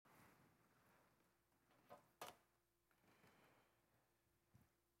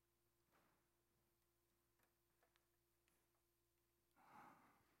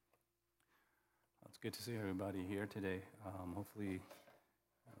good to see everybody here today. Hopefully,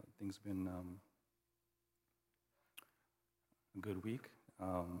 things have been a good week.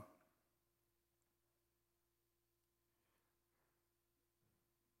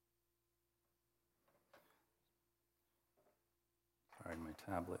 Sorry, my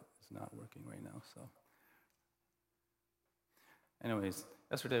tablet is not working right now. So, anyways,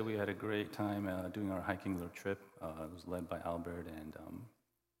 yesterday we had a great time doing our hiking little trip. It was led by Albert and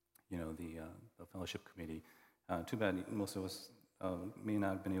the fellowship committee. Too bad most of us may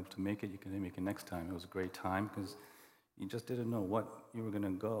not have been able to make it. You can make it next time. It was a great time because you just didn't know what you were going to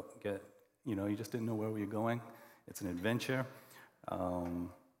go get. You just didn't know where we were going. It's an adventure. And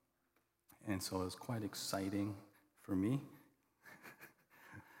so it was quite exciting for me.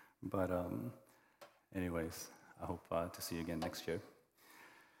 But anyways, I hope to see you again next year.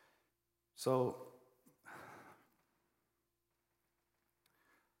 So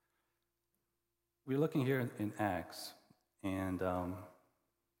we're looking here in Acts, and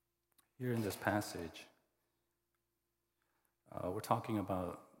here in this passage, we're talking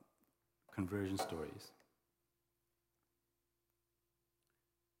about conversion stories.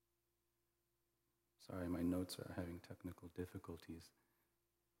 Sorry, my notes are having technical difficulties.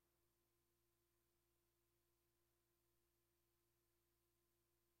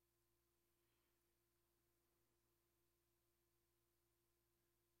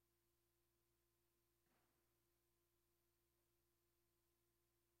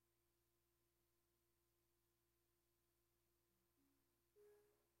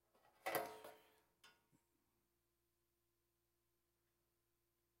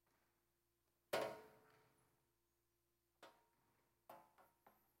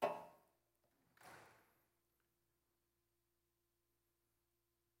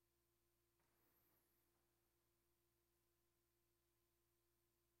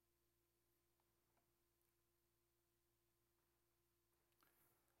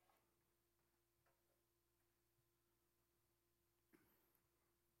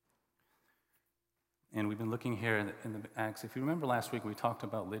 And we've been looking here in the Acts. If you remember last week, we talked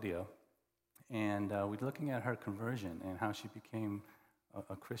about Lydia, and we're looking at her conversion and how she became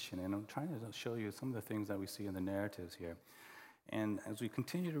a Christian. And I'm trying to show you some of the things that we see in the narratives here. And as we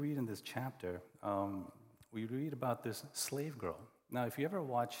continue to read in this chapter, we read about this slave girl. Now, if you ever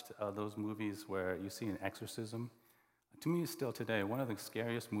watched those movies where you see an exorcism, to me, still today, one of the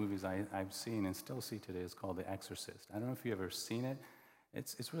scariest movies I've seen and still see today is called The Exorcist. I don't know if you've ever seen it.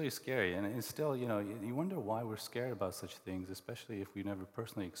 It's really scary, and it's still, you wonder why we're scared about such things, especially if we never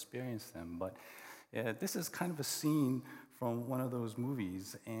personally experienced them. But this is kind of a scene from one of those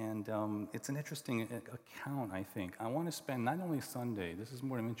movies, and it's an interesting account, I think. I want to spend not only Sunday, this is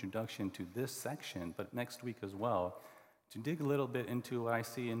more of an introduction to this section, but next week as well, to dig a little bit into what I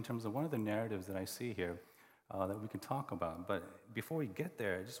see in terms of one of the narratives that I see here that we can talk about. But before we get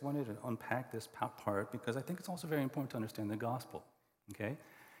there, I just wanted to unpack this part because I think it's also very important to understand the gospel. Okay?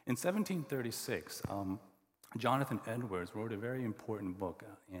 In 1736, Jonathan Edwards wrote a very important book,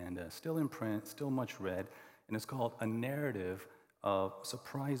 and still in print, still much read, and it's called A Narrative of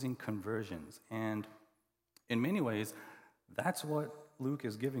Surprising Conversions. And in many ways, that's what Luke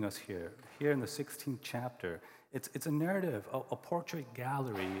is giving us here. Here in the 16th chapter, it's a narrative, a portrait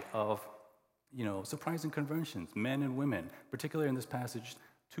gallery of, surprising conversions, men and women, particularly in this passage,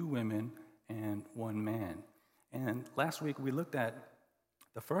 2 women and 1 man. And last week we looked at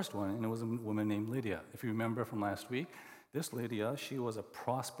the first one, and it was a woman named Lydia. If you remember from last week, this Lydia, she was a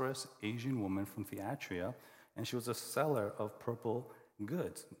prosperous Asian woman from Thyatira, and she was a seller of purple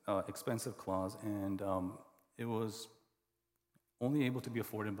goods, expensive cloths, and it was only able to be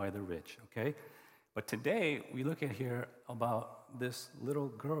afforded by the rich, okay? But today, we look at here about this little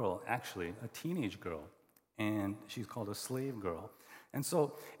girl, actually, a teenage girl, and she's called a slave girl. And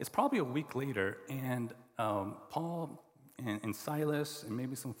so it's probably a week later, and Paul and Silas and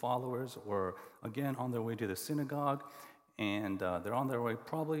maybe some followers were again on their way to the synagogue, and they're on their way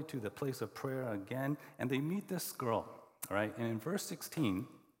probably to the place of prayer again, and they meet this girl, all right? And in verse 16,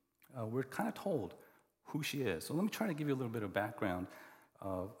 we're kind of told who she is. So let me try to give you a little bit of background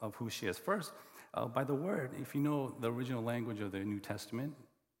of who she is. First, by the word, if you know the original language of the New Testament,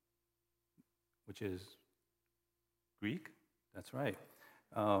 which is Greek, that's right.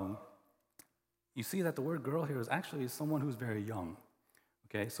 You see that the word girl here is actually someone who's very young,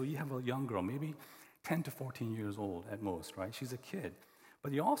 okay? So you have a young girl, maybe 10 to 14 years old at most, right? She's a kid.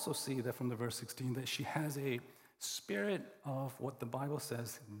 But you also see that from the verse 16 that she has a spirit of what the Bible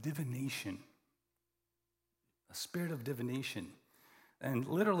says, divination, a spirit of divination. And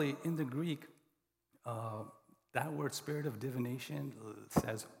literally in the Greek, That word spirit of divination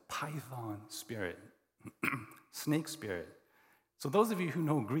says python spirit, snake spirit. So those of you who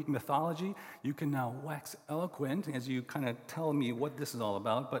know Greek mythology, you can now wax eloquent as you kind of tell me what this is all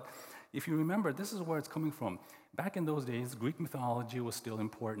about. But if you remember, this is where it's coming from. Back in those days, Greek mythology was still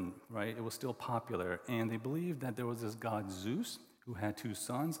important, right? It was still popular. And they believed that there was this god Zeus who had two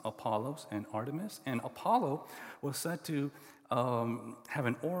sons, Apollos and Artemis. And Apollo was said to have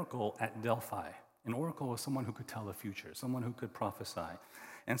an oracle at Delphi. An oracle was someone who could tell the future, someone who could prophesy.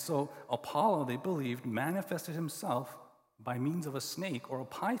 And so Apollo, they believed, manifested himself by means of a snake or a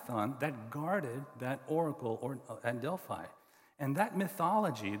python that guarded that oracle at Delphi. And that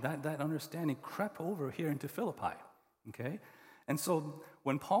mythology, that understanding crept over here into Philippi, okay? And so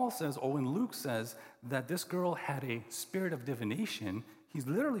when Paul says, or when Luke says that this girl had a spirit of divination, he's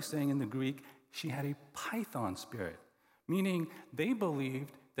literally saying in the Greek, she had a python spirit, meaning they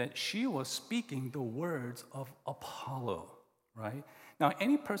believed that she was speaking the words of Apollo, right? Now,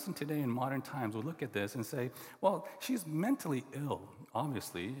 any person today in modern times would look at this and say, well, she's mentally ill,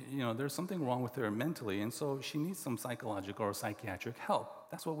 obviously. There's something wrong with her mentally, and so she needs some psychological or psychiatric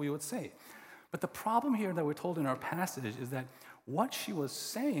help. That's what we would say. But the problem here that we're told in our passage is that what she was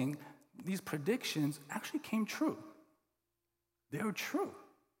saying, these predictions, actually came true. They were true.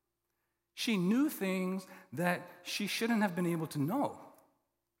 She knew things that she shouldn't have been able to know.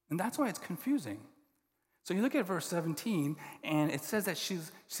 And that's why it's confusing. So you look at verse 17, and it says that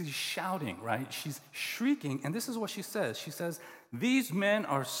she's shouting, right? She's shrieking, and this is what she says. She says, "These men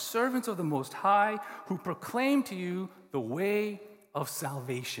are servants of the Most High who proclaim to you the way of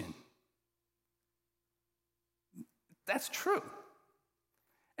salvation." That's true.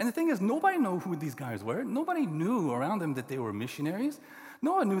 And the thing is, nobody knew who these guys were. Nobody knew around them that they were missionaries.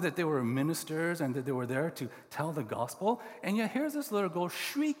 No one knew that they were ministers and that they were there to tell the gospel. And yet here's this little girl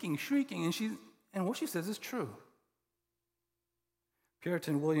shrieking, and what she says is true.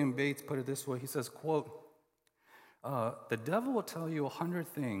 Puritan William Bates put it this way. He says, quote, "The devil will tell you 100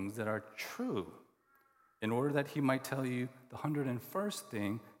 things that are true in order that he might tell you the 101st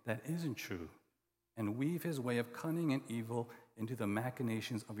thing that isn't true and weave his way of cunning and evil into the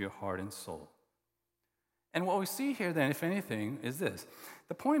machinations of your heart and soul." And what we see here then, if anything, is this.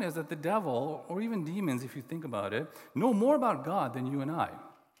 The point is that the devil, or even demons, if you think about it, know more about God than you and I,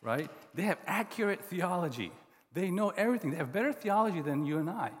 right? They have accurate theology. They know everything. They have better theology than you and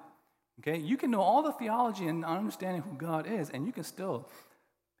I, okay? You can know all the theology and understanding who God is, and you can still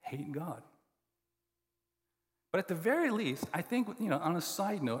hate God. But at the very least, I think, on a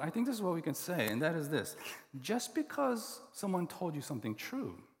side note, I think this is what we can say, and that is this. Just because someone told you something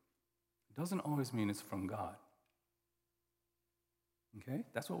true doesn't always mean it's from God. Okay?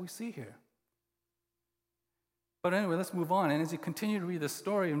 That's what we see here. But anyway, let's move on. And as you continue to read the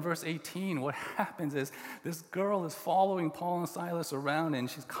story, in verse 18, what happens is this girl is following Paul and Silas around, and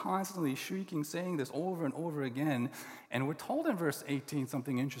she's constantly shrieking, saying this over and over again. And we're told in verse 18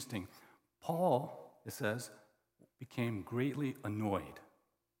 something interesting. Paul, it says, became greatly annoyed.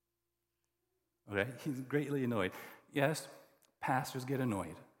 Okay? He's greatly annoyed. Yes, pastors get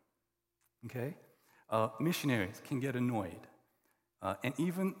annoyed. Okay? Missionaries can get annoyed. And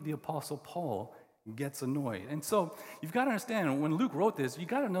even the Apostle Paul gets annoyed. And so you've got to understand, when Luke wrote this, you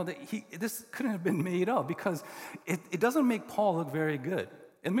got to know that this couldn't have been made up, because it doesn't make Paul look very good.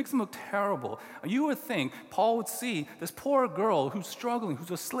 It makes him look terrible. You would think Paul would see this poor girl who's struggling, who's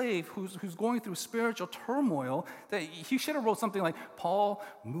a slave, who's going through spiritual turmoil, that he should have wrote something like, Paul,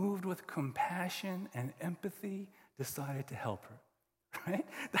 moved with compassion and empathy, decided to help her. Right?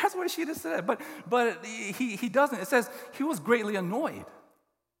 That's what she just said. But he doesn't. It says he was greatly annoyed.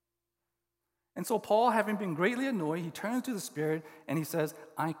 And so Paul, having been greatly annoyed, he turns to the Spirit and he says,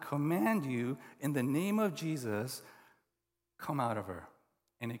 "I command you in the name of Jesus, come out of her."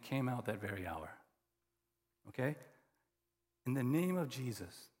 And it came out that very hour. Okay? In the name of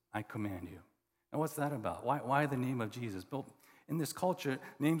Jesus, I command you. Now what's that about? Why the name of Jesus? Well, in this culture,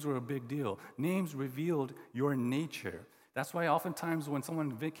 names were a big deal. Names revealed your nature. That's why oftentimes when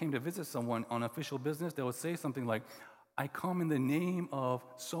someone came to visit someone on official business, they would say something like, "I come in the name of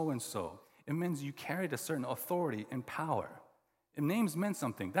so-and-so." It means you carried a certain authority and power. And names meant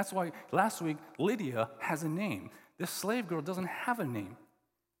something. That's why last week, Lydia has a name. This slave girl doesn't have a name,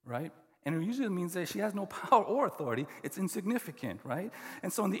 right? And it usually means that she has no power or authority. It's insignificant, right?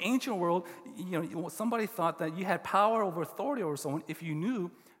 And so in the ancient world, somebody thought that you had power over authority over someone if you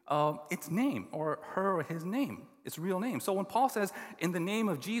knew its name, or her or his name, its real name. So when Paul says, "In the name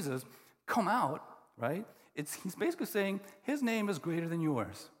of Jesus, come out," right? He's basically saying his name is greater than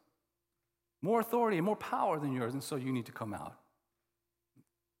yours. More authority and more power than yours, and so you need to come out.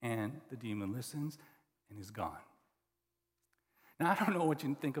 And the demon listens, and is gone. Now, I don't know what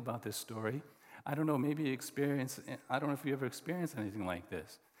you think about this story. I don't know, maybe you I don't know if you ever experienced anything like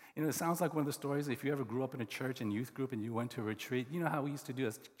this. You know, it sounds like one of the stories, if you ever grew up in a church and youth group and you went to a retreat, you know how we used to do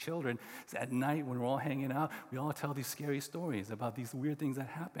as children, at night when we're all hanging out, we all tell these scary stories about these weird things that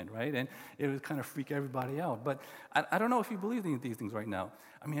happened, right? And it would kind of freak everybody out. But I don't know if you believe in these things right now.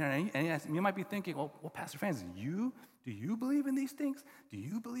 I mean, and you might be thinking, well, Pastor Francis, do you believe in these things? Do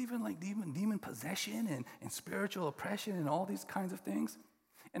you believe in like demon possession and spiritual oppression and all these kinds of things?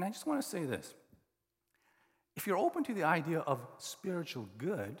 And I just want to say this. If you're open to the idea of spiritual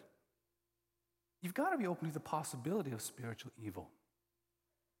good, you've got to be open to the possibility of spiritual evil.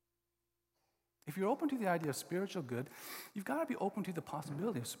 If you're open to the idea of spiritual good, you've got to be open to the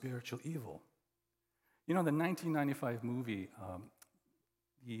possibility of spiritual evil. You know, the 1995 movie,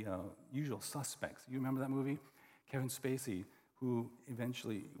 The Usual Suspects, you remember that movie? Kevin Spacey, who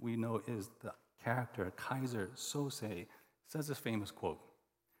eventually we know is the character Kaiser Sose, says this famous quote,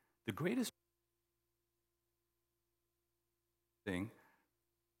 the greatest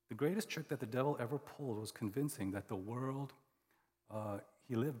trick that the devil ever pulled was convincing that the world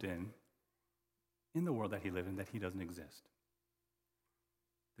he lived in the world that he lived in, that he doesn't exist.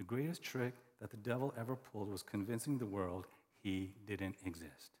 The greatest trick that the devil ever pulled was convincing the world he didn't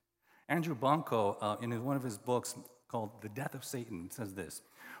exist. Andrew Bonko, in one of his books called The Death of Satan, says this,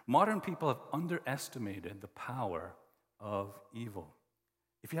 modern people have underestimated the power of evil.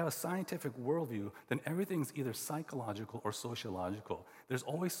 If you have a scientific worldview, then everything's either psychological or sociological. There's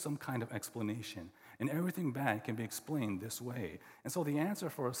always some kind of explanation, and everything bad can be explained this way. And so the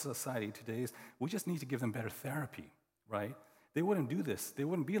answer for society today is we just need to give them better therapy, right? They wouldn't do this. They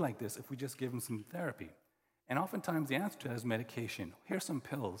wouldn't be like this if we just give them some therapy. And oftentimes the answer to that is medication. Here's some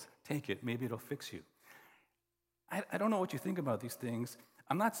pills. Take it. Maybe it'll fix you. I don't know what you think about these things.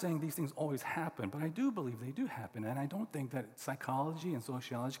 I'm not saying these things always happen, but I do believe they do happen, and I don't think that psychology and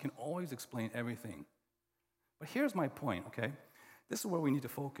sociology can always explain everything. But here's my point, okay? This is where we need to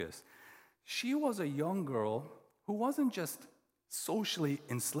focus. She was a young girl who wasn't just socially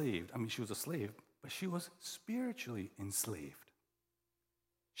enslaved. I mean, she was a slave, but she was spiritually enslaved.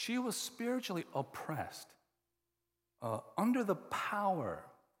 She was spiritually oppressed, under the power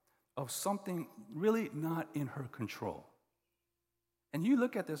of something really not in her control. And you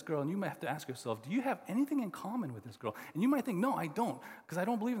look at this girl and you might have to ask yourself, do you have anything in common with this girl? And you might think, no, I don't, because I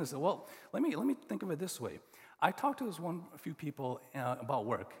don't believe in this. Well, let me think of it this way. I talked to a few people about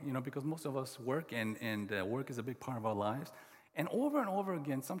work, because most of us work and work is a big part of our lives. And over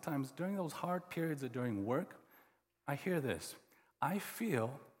again, sometimes during those hard periods of during work, I hear this, I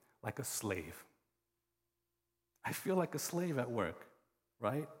feel like a slave. I feel like a slave at work,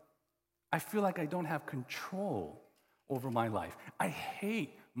 right? I feel like I don't have control over my life. I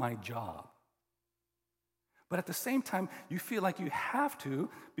hate my job. But at the same time, you feel like you have to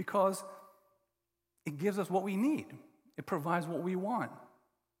because it gives us what we need. It provides what we want.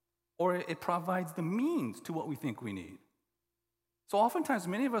 Or it provides the means to what we think we need. So oftentimes,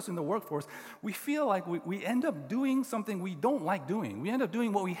 many of us in the workforce, we feel like we end up doing something we don't like doing. We end up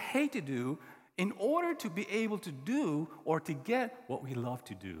doing what we hate to do in order to be able to do or to get what we love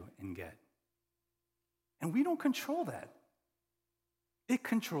to do and get. And we don't control that. It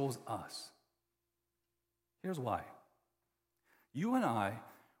controls us. Here's why. You and I,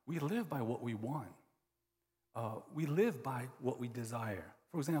 we live by what we want. We live by what we desire.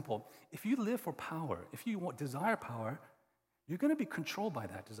 For example, if you live for power, if you desire power, you're going to be controlled by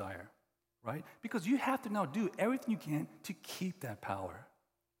that desire, right? Because you have to now do everything you can to keep that power.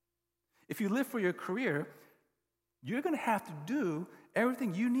 If you live for your career, you're going to have to do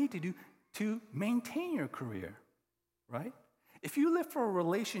everything you need to do to maintain your career, right? If you live for a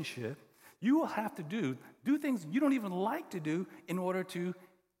relationship, you will have to do things you don't even like to do in order to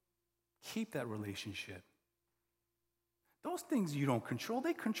keep that relationship. Those things you don't control,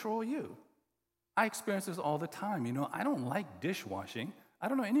 they control you. I experience this all the time. I don't like dishwashing. I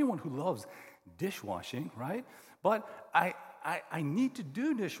don't know anyone who loves dishwashing, right? But I need to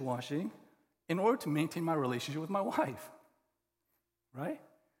do dishwashing in order to maintain my relationship with my wife, right?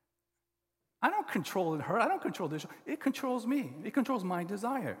 I don't control her. I don't control this. It controls me. It controls my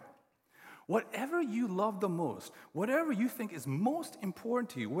desire. Whatever you love the most, whatever you think is most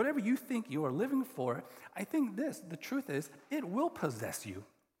important to you, whatever you think you are living for, I think the truth is, it will possess you.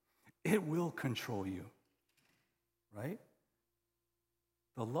 It will control you, right?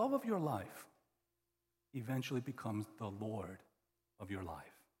 The love of your life eventually becomes the Lord of your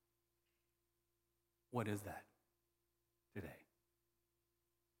life. What is that today?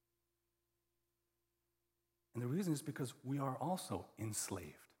 And the reason is because we are also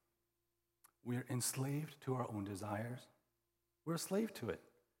enslaved. We're enslaved to our own desires. We're a slave to it.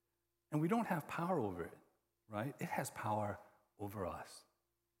 And we don't have power over it, right? It has power over us.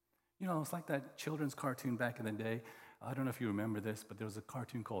 You know, it's like that children's cartoon back in the day. I don't know if you remember this, but there was a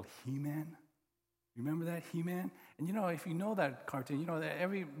cartoon called He-Man. You remember that, He-Man? And you know, if you know that cartoon, you know that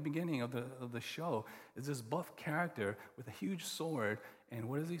every beginning of the show is this buff character with a huge sword, and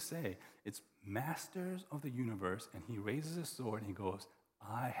what does he say? It's masters of the universe, and he raises his sword and he goes,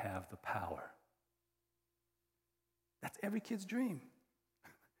 I have the power. That's every kid's dream.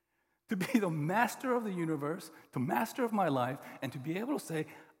 To be the master of the universe, the master of my life, and to be able to say,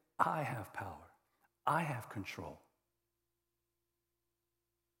 I have power. I have control.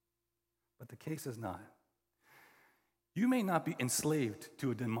 But the case is not. You may not be enslaved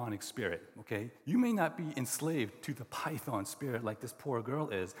to a demonic spirit, okay? You may not be enslaved to the python spirit like this poor girl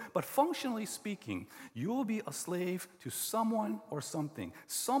is, but functionally speaking, you will be a slave to someone or something.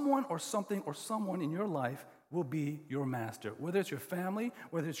 Someone or something or someone in your life will be your master. Whether it's your family,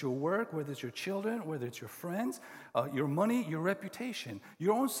 whether it's your work, whether it's your children, whether it's your friends, your money, your reputation,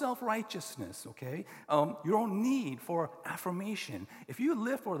 your own self-righteousness, okay? Your own need for affirmation. If you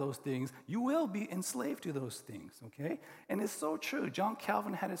live for those things, you will be enslaved to those things, okay? And it's so true. John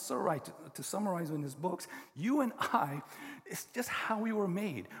Calvin had it so right to summarize in his books. You and I, it's just how we were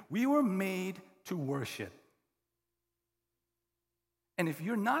made. We were made to worship. And if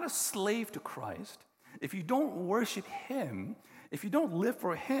you're not a slave to Christ, if you don't worship him, if you don't live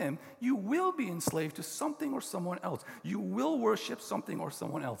for him, you will be enslaved to something or someone else. You will worship something or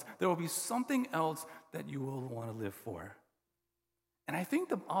someone else. There will be something else that you will want to live for. And I think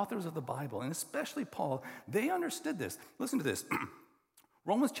the authors of the Bible, and especially Paul, they understood this. Listen to this.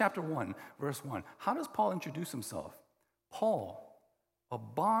 Romans chapter 1, verse 1. How does Paul introduce himself? Paul, a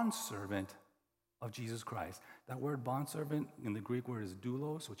bondservant of Jesus Christ. That word bondservant in the Greek word is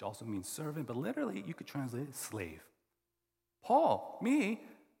doulos, which also means servant, but literally you could translate it slave. Paul, me,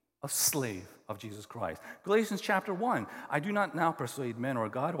 a slave of Jesus Christ. Galatians chapter 1, I do not now persuade men or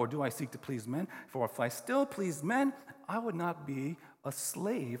God, or do I seek to please men? For if I still pleased men, I would not be a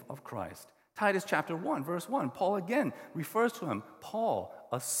slave of Christ. Titus chapter 1, verse 1, Paul again refers to him, Paul,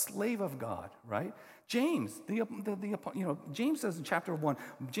 a slave of God, right? James, James says in chapter 1,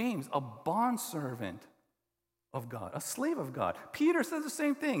 James, a bondservant of God, a slave of God. Peter says the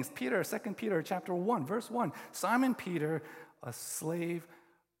same things. Peter, 2 Peter chapter 1, verse 1, Simon Peter, a slave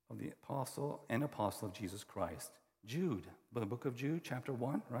of the apostle of Jesus Christ. Jude, the book of Jude, chapter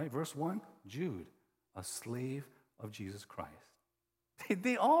 1, right, verse 1, Jude, a slave of Jesus Christ.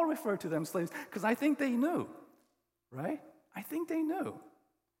 They all refer to them slaves because I think they knew, right? I think they knew.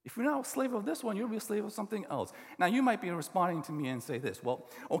 If you're not a slave of this one, you'll be a slave of something else. Now, you might be responding to me and say this, well,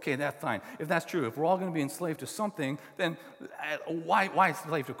 okay, that's fine. If that's true, if we're all going to be enslaved to something, then why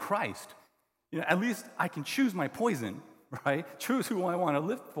slave to Christ? You know, at least I can choose my poison, right? Choose who I want to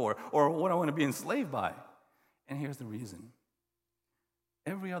live for or what I want to be enslaved by. And here's the reason.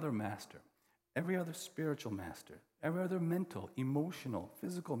 Every other master, every other spiritual master, every other mental, emotional,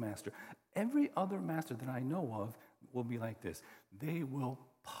 physical master, every other master that I know of will be like this. They will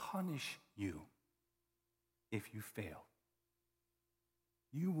punish you if you fail.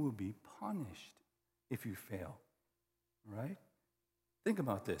 You will be punished if you fail, right? Think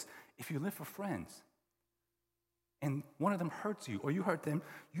about this. If you live for friends and one of them hurts you or you hurt them,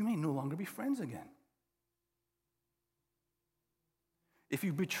 you may no longer be friends again. If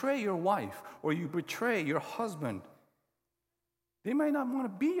you betray your wife or you betray your husband, they might not want to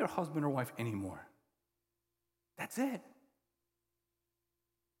be your husband or wife anymore. That's it.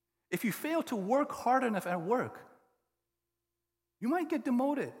 If you fail to work hard enough at work, you might get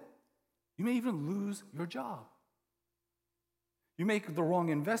demoted. You may even lose your job. You make the wrong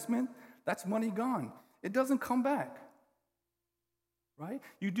investment, that's money gone. It doesn't come back, right?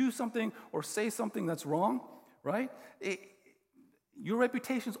 You do something or say something that's wrong, right? Your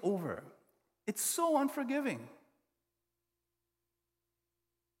reputation's over. It's so unforgiving.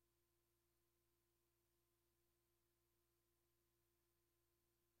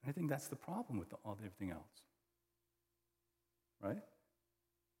 I think that's the problem with everything else, right?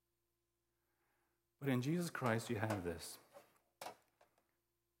 But in Jesus Christ, you have this.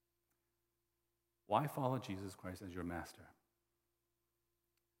 Why follow Jesus Christ as your master?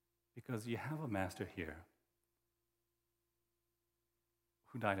 Because you have a master here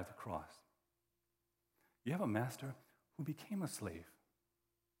who died at the cross. You have a master who became a slave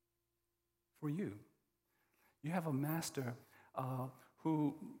for you. You have a master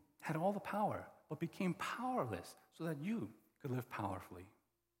who had all the power, but became powerless so that you could live powerfully.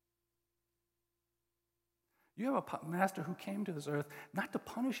 You have a master who came to this earth not to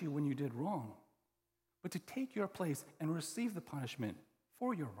punish you when you did wrong, but to take your place and receive the punishment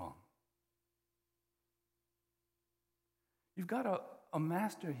for your wrong. You've got a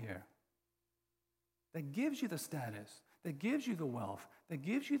master here that gives you the status, that gives you the wealth, that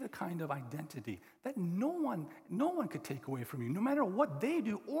gives you the kind of identity that no one could take away from you, no matter what they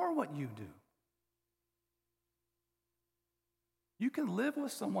do or what you do. You can live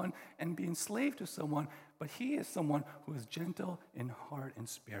with someone and be enslaved to someone, but he is someone who is gentle in heart and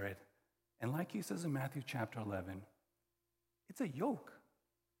spirit. And like he says in Matthew chapter 11, it's a yoke,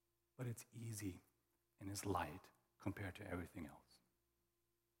 but it's easy and it's light compared to everything else.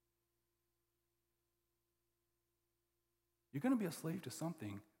 You're going to be a slave to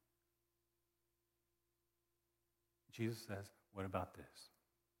something. Jesus says, what about this?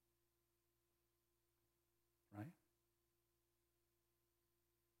 Right?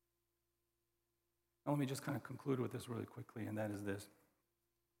 Now let me just kind of conclude with this really quickly, and that is this.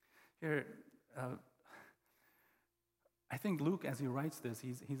 Here, I think Luke, as he writes this,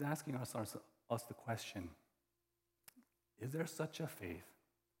 he's asking us the question, is there such a faith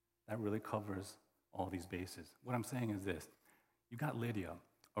that really covers all these bases? What I'm saying is this. You got Lydia,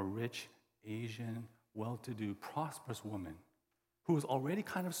 a rich, Asian, well-to-do, prosperous woman who is already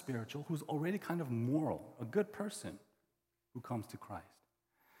kind of spiritual, who's already kind of moral, a good person who comes to Christ.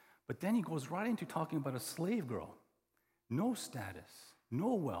 But then he goes right into talking about a slave girl, no status,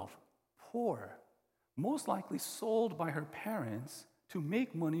 no wealth, poor, most likely sold by her parents to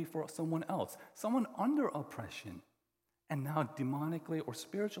make money for someone else, someone under oppression, and now demonically or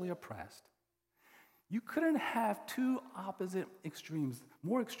spiritually oppressed. You couldn't have two opposite extremes,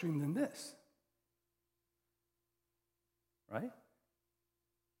 more extreme than this. Right?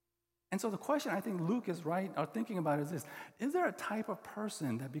 And so the question I think Luke is right or thinking about is this. Is there a type of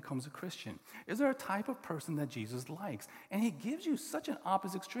person that becomes a Christian? Is there a type of person that Jesus likes? And he gives you such an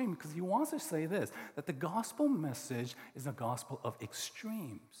opposite extreme because he wants to say this, that the gospel message is a gospel of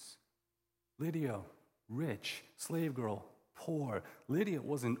extremes. Lydia, rich, slave girl, poor. Lydia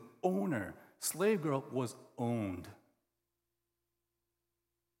was an owner. Slave girl was owned.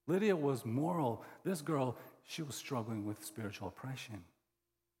 Lydia was moral. This girl, she was struggling with spiritual oppression.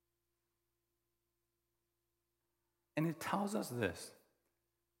 And it tells us this,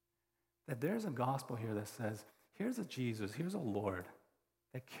 that there's a gospel here that says, here's a Jesus, here's a Lord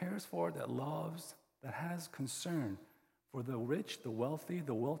that cares for, that loves, that has concern for the rich, the wealthy,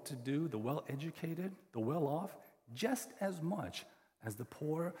 the well-to-do, the well-educated, the well-off, just as much as the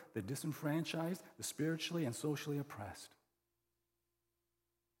poor, the disenfranchised, the spiritually and socially oppressed.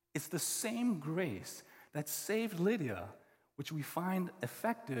 It's the same grace that saved Lydia, which we find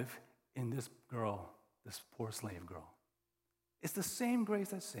effective in this girl, this poor slave girl. It's the same grace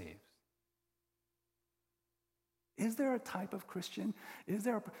that saves. Is there a type of Christian? Is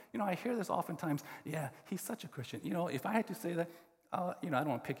there I hear this oftentimes, yeah, he's such a Christian. If I had to say that, I don't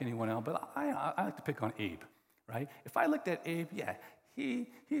want to pick anyone out, but I like to pick on Abe, right? If I looked at Abe, yeah,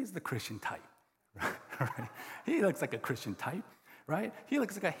 he's the Christian type, right? He looks like a Christian type, right? He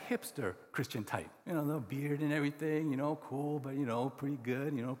looks like a hipster Christian type. The beard and everything, cool, but, pretty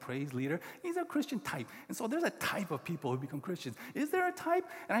good, praise leader. He's a Christian type. And so there's a type of people who become Christians. Is there a type?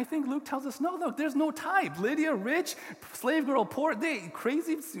 And I think Luke tells us, no, look, there's no type. Lydia, rich, slave girl, poor, they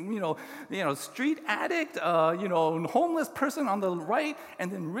crazy, street addict, homeless person on the right,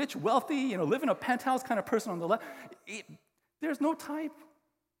 and then rich, wealthy, live in a penthouse kind of person on the left. There's no type.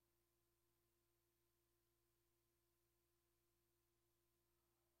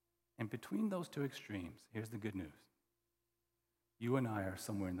 And between those two extremes, here's the good news. You and I are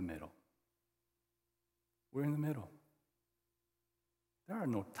somewhere in the middle. We're in the middle. There are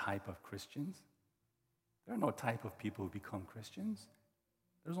no type of Christians. There are no type of people who become Christians.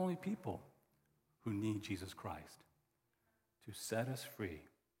 There's only people who need Jesus Christ to set us free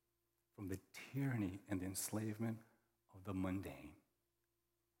from the tyranny and the enslavement of the mundane,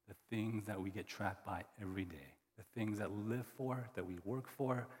 the things that we get trapped by every day, the things that we live for, that we work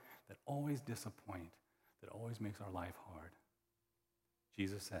for, that always disappoint, that always makes our life hard.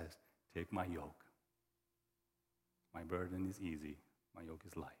 Jesus says, take my yoke. My burden is easy. My yoke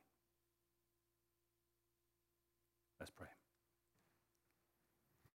is light. Let's pray.